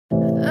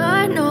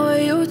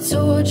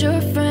told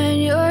your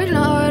friend you're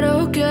not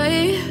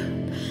okay,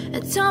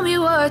 and tell me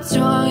what's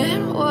wrong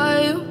and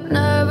why you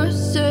never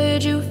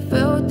said you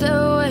felt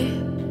that way.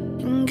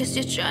 And guess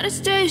you're trying to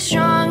stay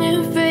strong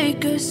and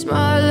fake a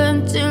smile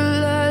until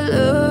I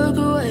look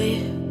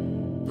away.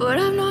 But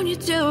I've known you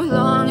too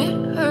long,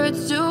 it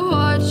hurts to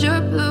watch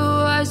your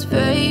blue eyes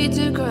fade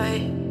to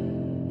gray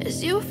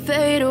as you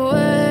fade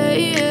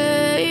away,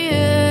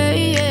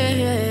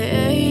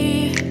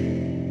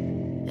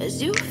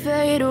 as you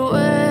fade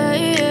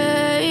away.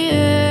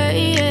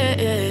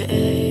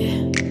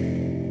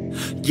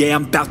 Yeah,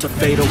 I'm about to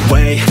fade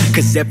away,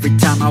 'cause every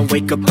time I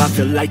wake up I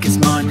feel like it's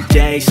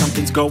Monday.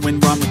 Something's going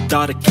wrong with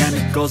all the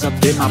chemicals up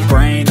in my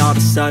brain. All of a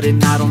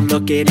sudden I don't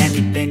look at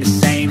anything the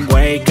same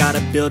way.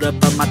 Gotta build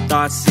up of my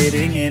thoughts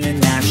sitting in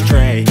an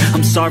ashtray.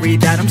 I'm sorry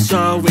that I'm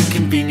so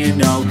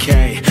inconvenient,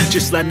 okay?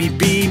 Just let me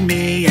be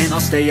me and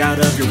I'll stay out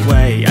of your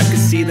way. I can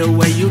see the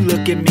way you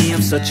look at me,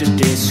 I'm such a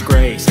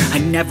disgrace. I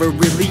never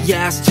really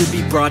asked to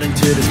be brought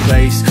into this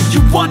place.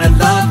 You wanna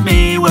love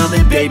me? Well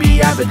then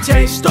baby I have a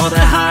taste. All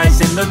the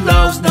highs and the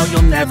lows, no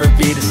you'll never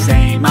be the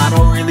same. I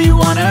don't really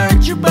wanna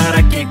hurt you but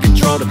I can't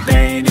control the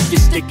pain. If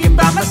you're sticking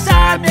by my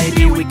side,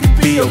 maybe we could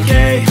be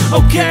okay.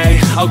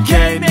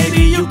 Okay,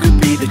 maybe you could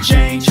be the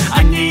change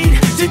I need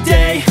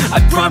today. I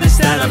promise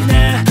that I've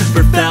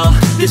never felt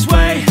this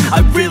way. I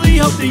really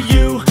hope that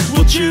you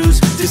will choose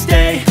to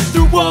stay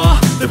through all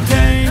the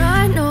pain.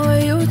 I know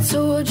you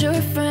told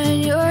your friend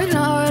you're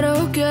not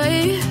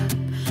okay,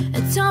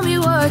 and tell me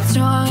what's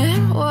wrong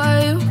and why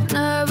you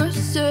never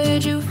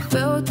said you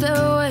felt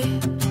that way.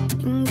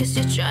 And guess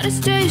you're trying to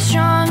stay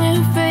strong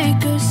and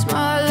fake a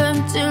smile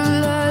until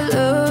I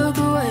look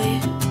away.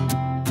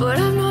 But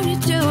I've known you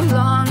too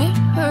long, it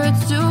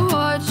hurts to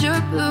watch your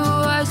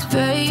blue eyes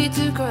fade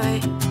to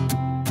gray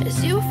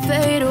as you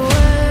fade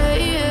away,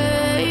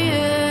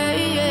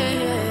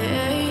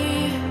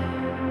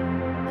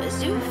 as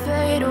you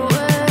fade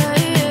away,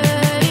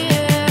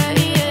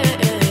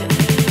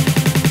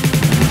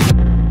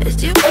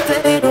 as you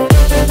fade away.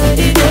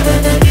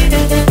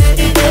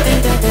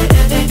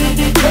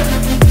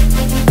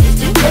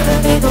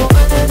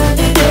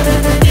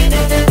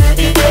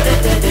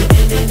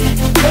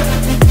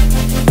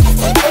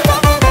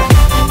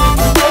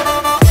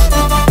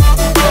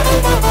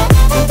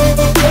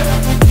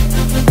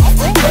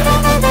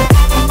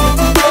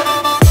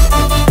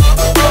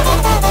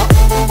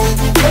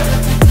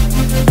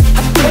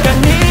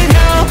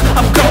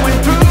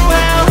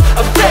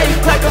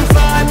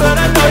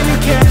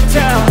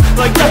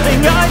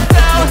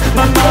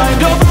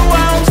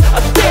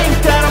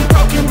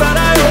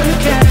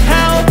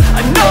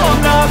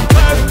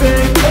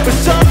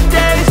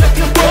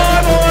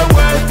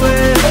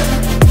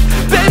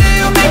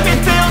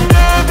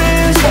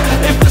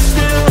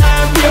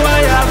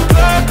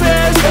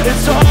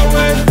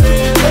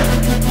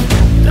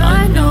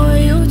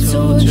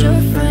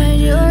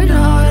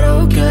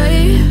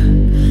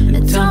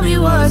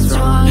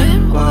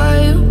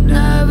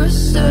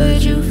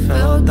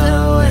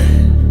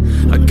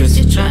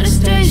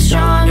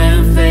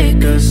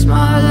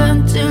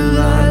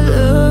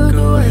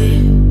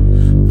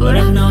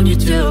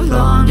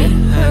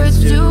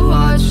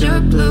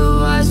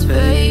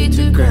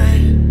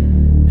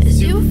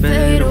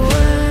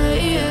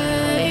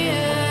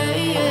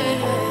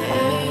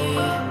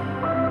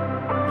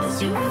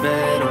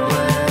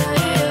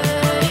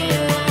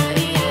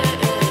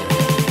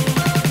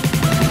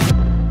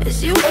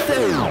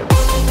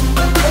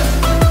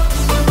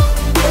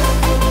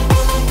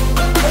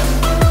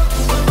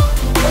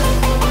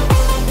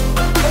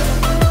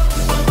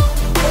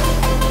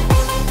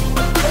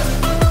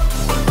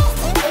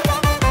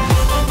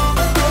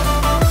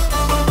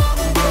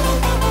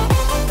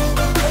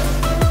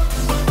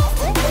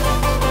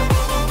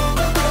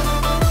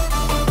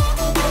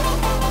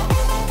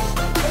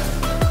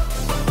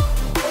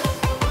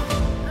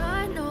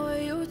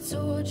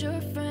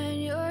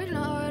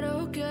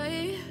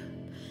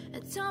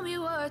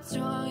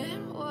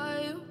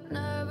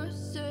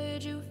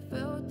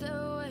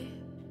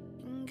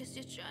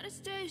 Trying to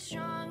stay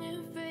strong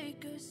and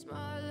fake a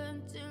smile